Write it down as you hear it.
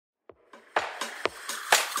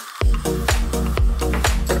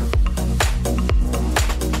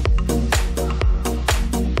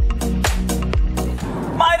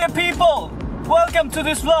to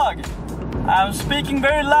this vlog. I'm speaking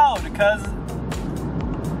very loud because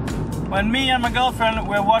when me and my girlfriend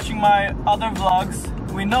were watching my other vlogs,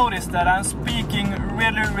 we noticed that I'm speaking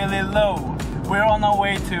really low. We're on our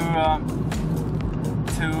way to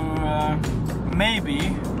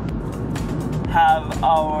maybe have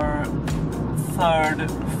our third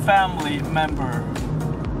family member.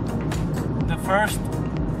 The first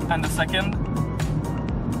and the second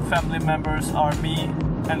family members are me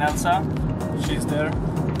and Elsa. She's there.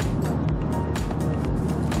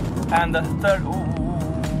 And the third,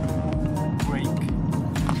 break.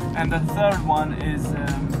 And the third one is,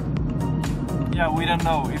 yeah, we don't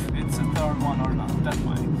know if it's a third one or not. That's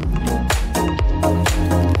why.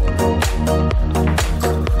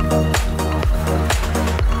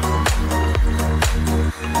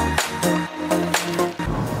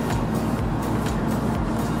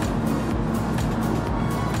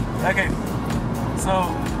 Okay,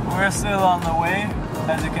 so we're still on the way,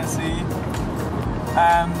 as you can see,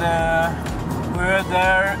 and we're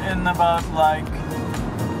there in about like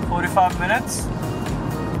 45 minutes.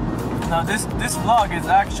 Now this vlog is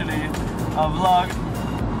actually a vlog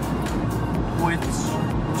which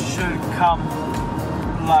should come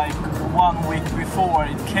like 1 week before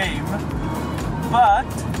it came, but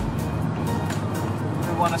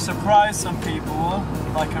we want to surprise some people,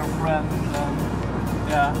 like her friend,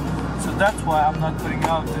 yeah, so that's why I'm not putting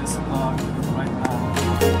out this vlog right now.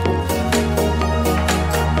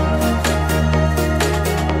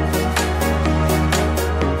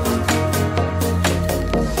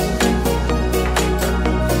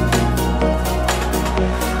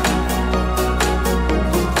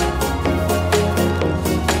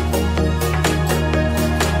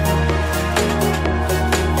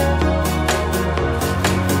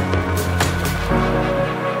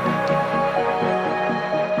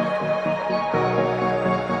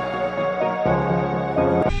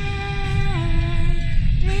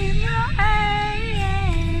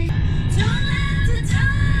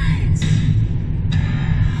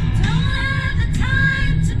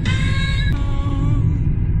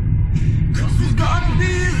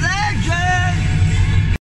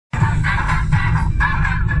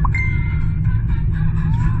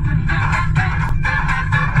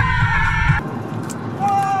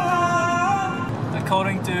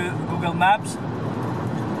 According to Google Maps,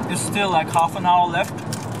 there's still like half an hour left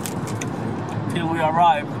till we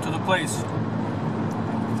arrive to the place.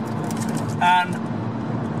 And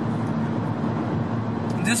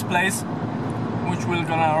in this place, which we're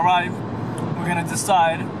gonna arrive, we're gonna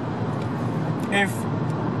decide if,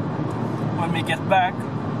 when we get back,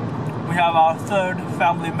 we have our third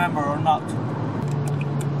family member or not.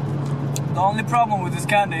 The only problem with this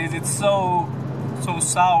candy is it's so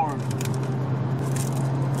sour.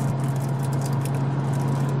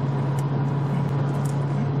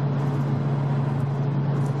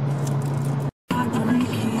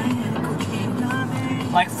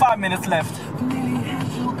 Like 5 minutes left,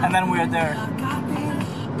 and then we are there.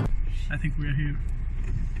 I think we are here.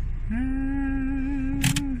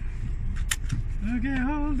 Okay,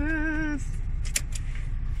 hold this.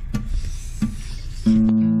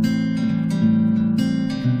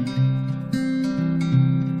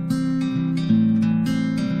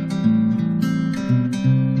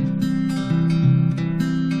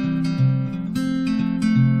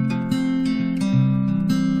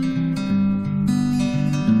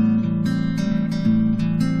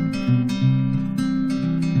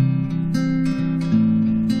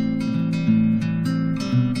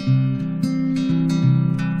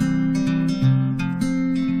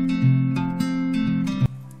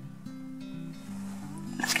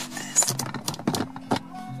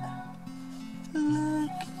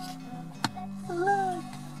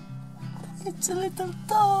 It's a little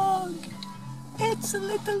dog. It's a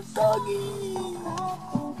little doggy.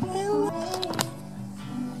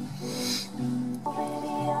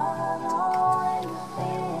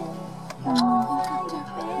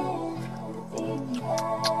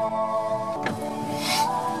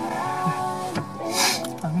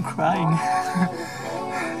 I'm crying.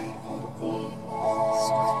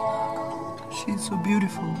 She's so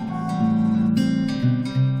beautiful.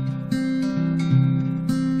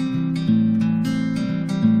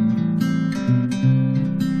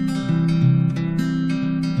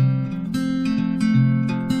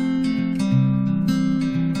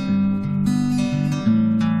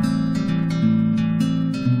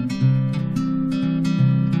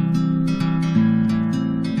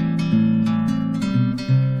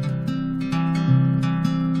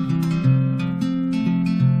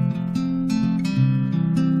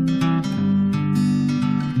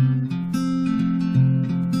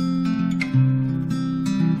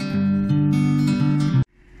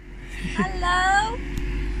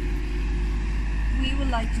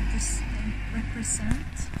 like to represent.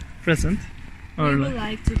 Present? Or We like... would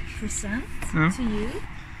like to present to you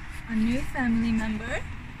a new family member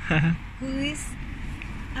who is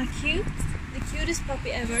the cutest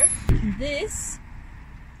puppy ever. This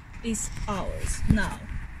is ours now,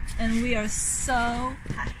 and we are so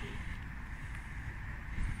happy.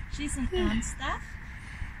 She's an Amstaff,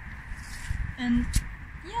 and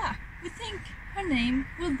yeah, we think her name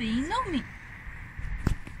will be Nomi.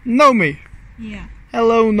 Nomi! Yeah.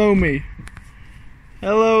 Hello, Nomi.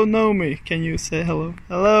 Hello, Nomi. Can you say hello?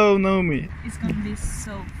 Hello, Nomi. It's gonna be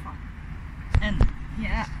so fun. And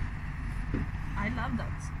yeah, I love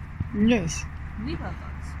dogs. Yes, We love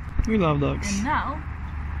dogs. we love dogs.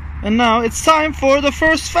 And now it's time for the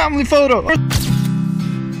first family photo.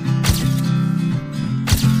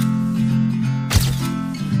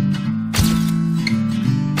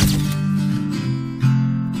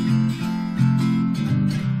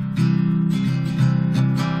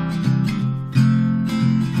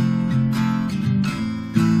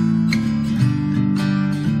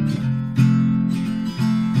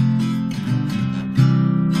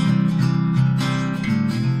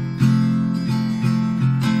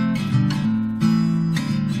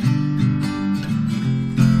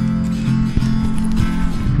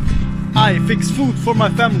 I fix food for my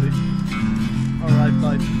family. Alright,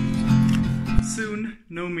 bye. Soon,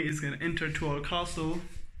 Nomi is gonna enter to our castle,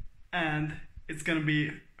 and it's gonna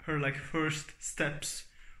be her like first steps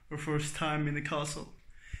or first time in the castle.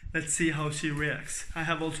 Let's see how she reacts. I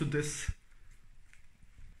have also this.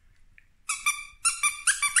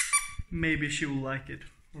 Maybe she will like it,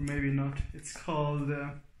 or maybe not. It's called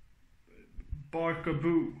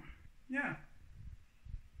Barkaboo. Yeah.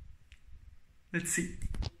 Let's see.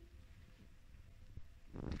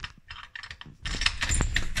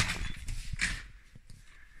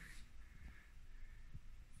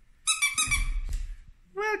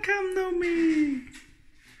 Welcome, Nomi!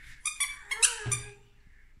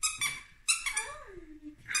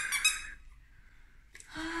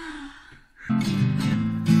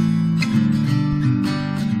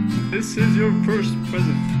 This is your first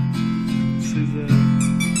present. This is